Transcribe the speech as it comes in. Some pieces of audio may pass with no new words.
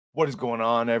What is going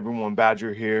on, everyone?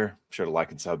 Badger here. Sure to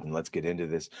like and sub, and let's get into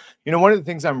this. One of the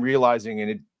things I'm realizing,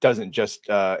 and it doesn't just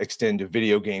extend to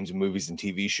video games and movies and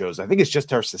TV shows. I think it's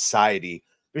just our society.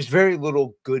 There's very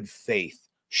little good faith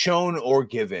shown or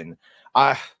given.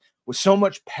 With so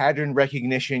much pattern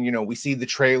recognition, we see the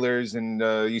trailers and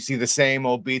you see the same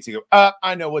old beats. You go,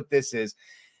 I know what this is.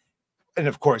 And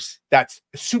of course, that's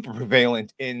super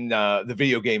prevalent in the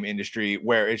video game industry,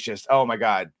 where it's just, oh my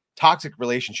God, toxic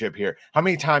relationship here. How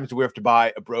many times do we have to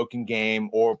buy a broken game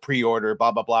or pre-order,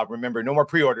 blah, blah, blah. Remember, no more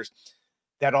pre-orders.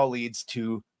 That all leads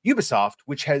to Ubisoft,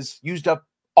 which has used up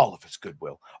all of its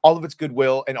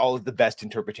goodwill and all of the best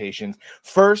interpretations.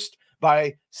 First,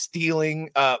 by stealing,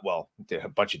 a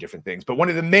bunch of different things. But one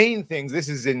of the main things, this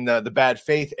is in the bad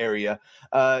faith area,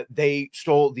 they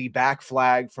stole the back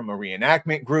flag from a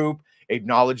reenactment group,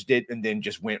 acknowledged it, and then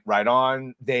just went right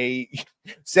on. They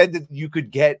said that you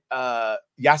could get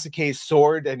Yasuke's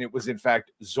sword, and it was in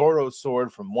fact Zoro's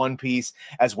sword from One Piece,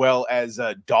 as well as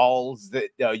dolls that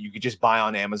you could just buy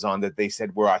on Amazon that they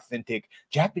said were authentic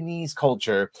Japanese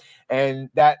culture. And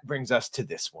that brings us to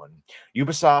this one.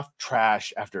 Ubisoft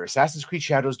trash after Assassin's Creed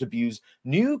Shadows debuts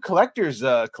new collector's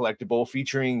collectible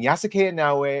featuring Yasuke and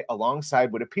Naoe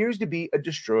alongside what appears to be a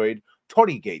destroyed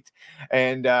Torii Gate.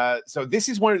 And so this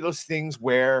is one of those things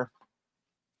where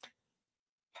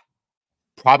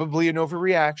probably an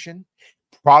overreaction,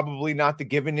 probably not the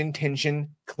given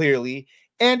intention clearly,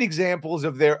 and examples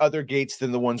of their other gates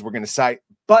than the ones we're going to cite.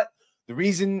 But the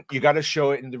reason you got to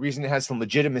show it and the reason it has some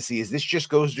legitimacy is this just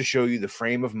goes to show you the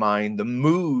frame of mind, the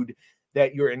mood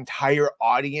that your entire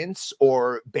audience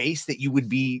or base that you would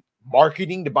be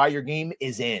marketing to buy your game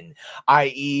is in,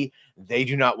 i.e., they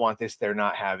do not want this. They're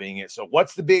not having it. So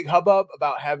what's the big hubbub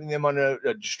about having them on a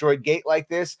destroyed gate like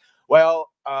this?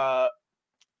 Well,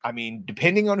 I mean,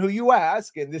 depending on who you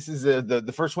ask, and this is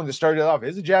the first one that started off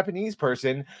is a Japanese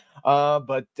person,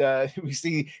 but we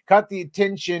see caught the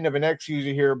attention of an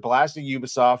ex-user here blasting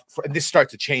Ubisoft. And this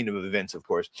starts a chain of events, of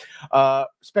course,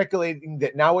 speculating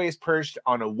that Naoe is perched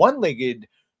on a one-legged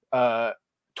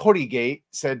Torii Gate,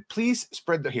 said, please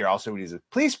spread the, here, I'll say what he says.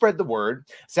 Please spread the word.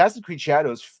 Assassin's Creed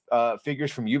Shadows figures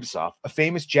from Ubisoft, a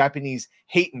famous Japanese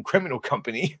hate and criminal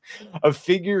company. A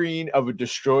figurine of a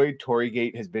destroyed Torii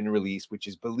Gate has been released, which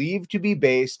is believed to be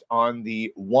based on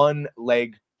the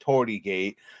one-leg Torii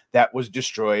Gate that was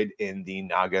destroyed in the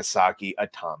Nagasaki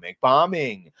atomic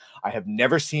bombing. I have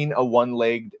never seen a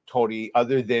one-legged Torii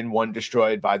other than one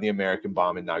destroyed by the American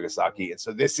bomb in Nagasaki. And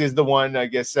so this is the one, I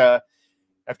guess,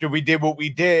 after we did what we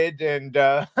did and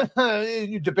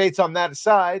debates on that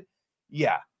aside,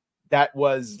 yeah, that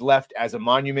was left as a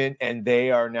monument, and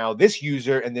they are now this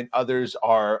user, and then others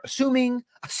are assuming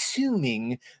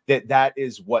that that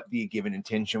is what the given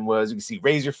intention was. You can see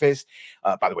Razor Fist,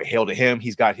 by the way, hail to him.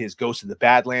 He's got his Ghost of the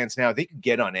Badlands now. They could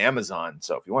get on Amazon.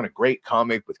 So if you want a great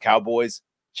comic with cowboys,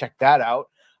 check that out.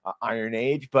 Iron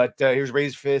Age. But here's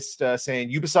Razor Fist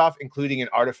saying Ubisoft, including an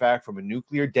artifact from a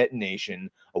nuclear detonation,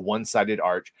 a one-sided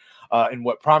arch, and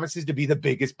what promises to be the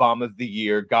biggest bomb of the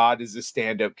year. God is a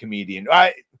stand-up comedian.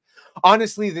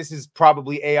 Honestly, this is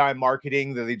probably AI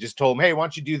marketing that they just told him, hey, why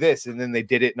don't you do this? And then they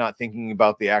did it not thinking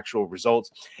about the actual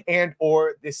results. And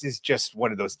or this is just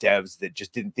one of those devs that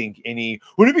just didn't think wouldn't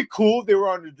it be cool if they were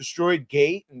on a destroyed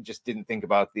gate and just didn't think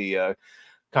about the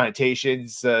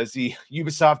connotations. See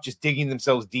Ubisoft just digging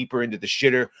themselves deeper into the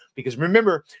shitter, because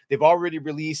remember, they've already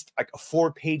released like a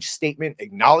 4-page statement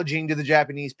acknowledging to the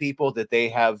Japanese people that they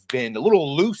have been a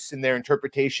little loose in their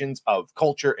interpretations of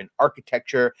culture and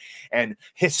architecture and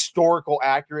historical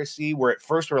accuracy, where at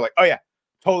first we're like, oh yeah,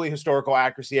 totally historical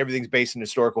accuracy, everything's based in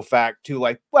historical fact, to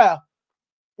like, well,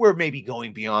 we're maybe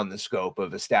going beyond the scope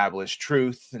of established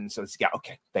truth. And so it's, yeah,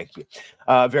 okay, thank you.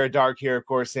 Very dark here, of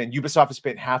course, and Ubisoft has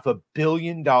spent $500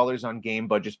 million on game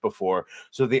budgets before.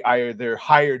 So they either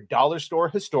hired dollar store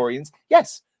historians.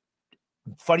 Yes,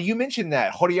 funny you mentioned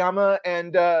that. Horiyama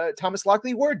and Thomas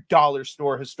Lockley were dollar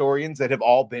store historians that have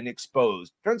all been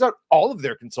exposed. Turns out all of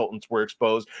their consultants were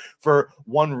exposed for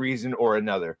one reason or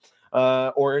another.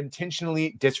 Or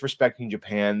intentionally disrespecting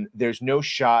Japan. There's no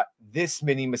shot this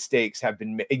many mistakes have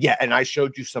been made. Yeah, and I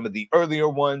showed you some of the earlier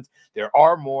ones. There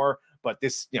are more, but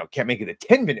this, can't make it a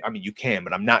 10-minute. I mean, you can,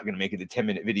 but I'm not going to make it a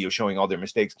 10-minute video showing all their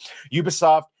mistakes.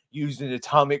 Ubisoft used an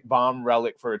atomic bomb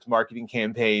relic for its marketing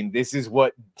campaign. This is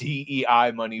what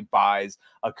DEI money buys.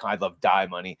 I love die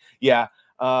money. Yeah.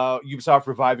 Ubisoft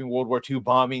reviving World War II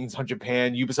bombings on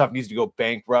Japan. Ubisoft needs to go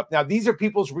bankrupt. Now, these are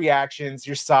people's reactions.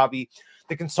 You're savvy.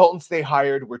 The consultants they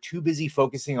hired were too busy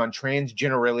focusing on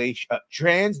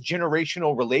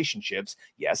transgenerational relationships,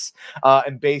 yes,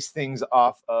 and base things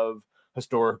off of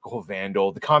historical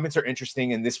vandal. The comments are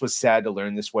interesting, and this was sad to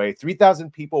learn this way.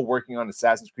 3,000 people working on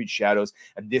Assassin's Creed Shadows,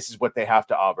 and this is what they have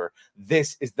to offer.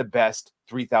 This is the best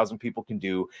 3,000 people can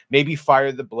do. Maybe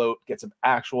fire the bloat, get some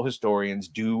actual historians,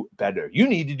 do better. You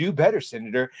need to do better,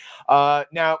 Senator.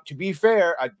 Now, to be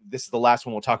fair, this is the last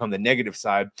one we'll talk on the negative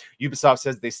side. Ubisoft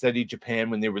says they studied Japan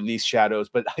when they released Shadows,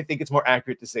 but I think it's more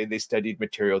accurate to say they studied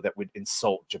material that would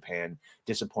insult Japan.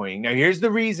 Disappointing. Now, here's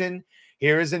the reason.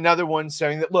 Here is another one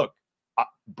saying that, look,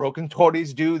 broken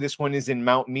tories do. This one is in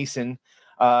Mount Meeson.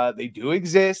 They do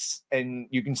exist, and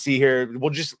you can see here. We'll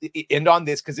just end on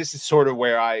this because this is sort of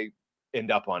where I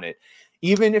end up on it.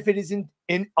 Even if it is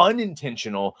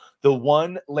unintentional, the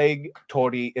one-leg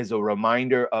torii is a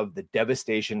reminder of the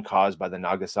devastation caused by the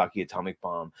Nagasaki atomic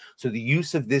bomb. So the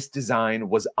use of this design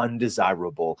was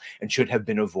undesirable and should have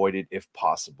been avoided if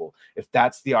possible. If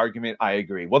that's the argument, I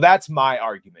agree. Well, that's my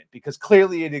argument, because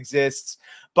clearly it exists,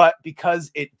 but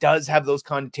because it does have those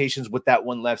connotations with that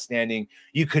one left standing,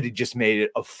 you could have just made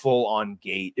it a full-on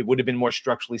gate. It would have been more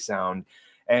structurally sound.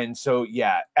 And so,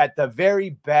 yeah, at the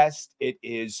very best, it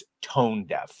is tone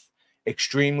deaf,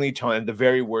 extremely tone. At the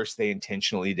very worst, they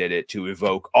intentionally did it to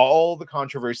evoke all the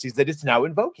controversies that it's now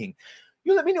invoking.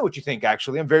 You let me know what you think,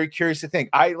 actually. I'm very curious to think.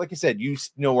 Like I said, you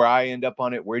know where I end up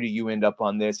on it. Where do you end up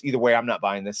on this? Either way, I'm not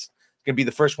buying this. It's going to be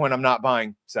the first one I'm not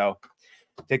buying. So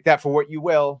take that for what you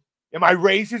will. Am I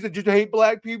racist and just hate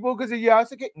black people because of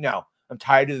Yasuke? No. I'm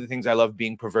tired of the things I love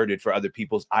being perverted for other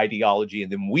people's ideology.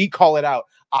 And then we call it out.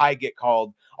 I get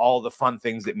called all the fun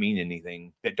things that mean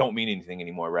anything, that don't mean anything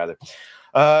anymore, rather.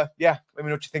 Yeah, let me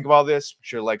know what you think of all this.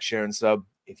 Sure, like, share, and sub.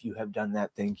 If you have done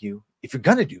that, thank you. If you're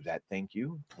going to do that, thank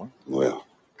you. Well,